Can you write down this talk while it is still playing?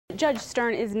Judge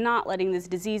Stern is not letting this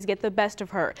disease get the best of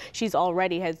her. She's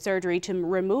already had surgery to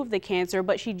remove the cancer,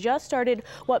 but she just started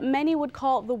what many would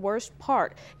call the worst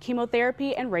part,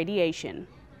 chemotherapy and radiation.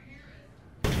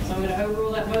 So I'm going to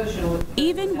overrule that motion.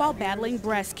 Even while battling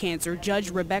breast cancer,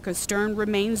 Judge Rebecca Stern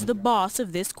remains the boss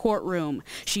of this courtroom.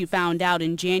 She found out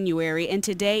in January, and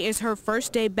today is her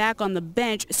first day back on the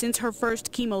bench since her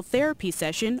first chemotherapy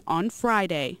session on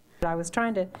Friday. I was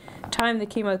trying to time the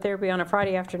chemotherapy on a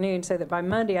Friday afternoon so that by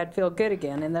Monday I'd feel good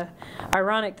again. And the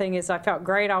ironic thing is I felt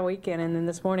great all weekend, and then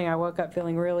this morning I woke up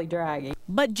feeling really draggy.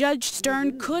 But Judge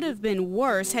Stern could have been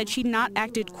worse had she not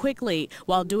acted quickly.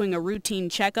 While doing a routine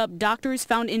checkup, doctors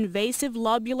found invasive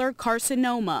lobular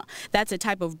carcinoma. That's a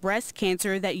type of breast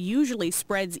cancer that usually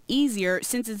spreads easier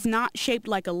since it's not shaped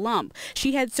like a lump.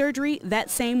 She had surgery that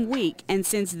same week, and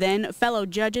since then, fellow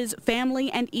judges,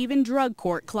 family, and even drug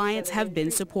court clients have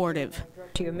been supportive.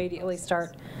 You immediately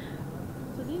start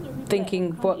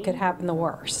thinking what could happen the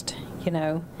worst, you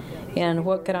know, and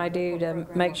what can I do to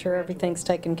make sure everything's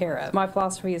taken care of. My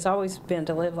philosophy has always been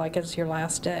to live like it's your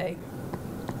last day.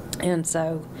 And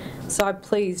so I'm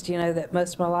pleased, you know, that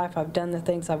most of my life I've done the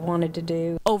things I've wanted to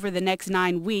do. Over the next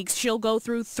 9 weeks, she'll go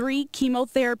through 3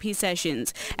 chemotherapy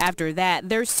sessions. After that,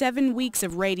 there's 7 weeks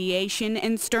of radiation,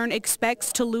 and Stern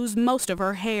expects to lose most of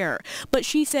her hair. But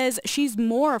she says she's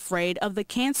more afraid of the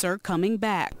cancer coming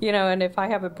back. You know, and if I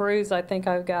have a bruise, I think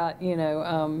I've got, you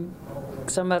know,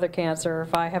 some other cancer.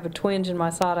 If I have a twinge in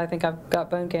my side, I think I've got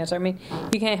bone cancer. I mean,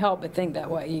 you can't help but think that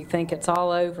way. You think it's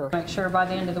all over. Make sure by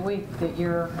the end of the week that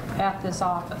you're at this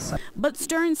office. But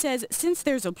Stern says since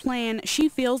there's a plan, she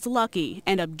feels lucky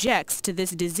and objects to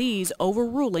this disease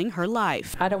overruling her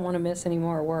life. I don't want to miss any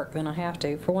more work than I have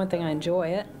to. For one thing, I enjoy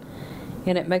it,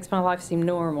 and it makes my life seem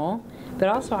normal. But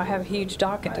also I have a huge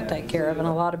docket to take care of, and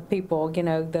a lot of people, you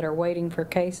know, that are waiting for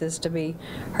cases to be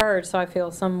heard, so I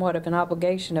feel somewhat of an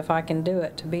obligation, if I can do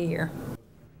it, to be here.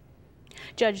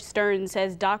 Judge Stern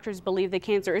says doctors believe the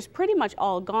cancer is pretty much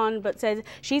all gone, but says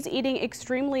she's eating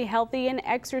extremely healthy and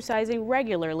exercising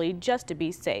regularly just to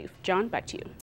be safe. John, back to you.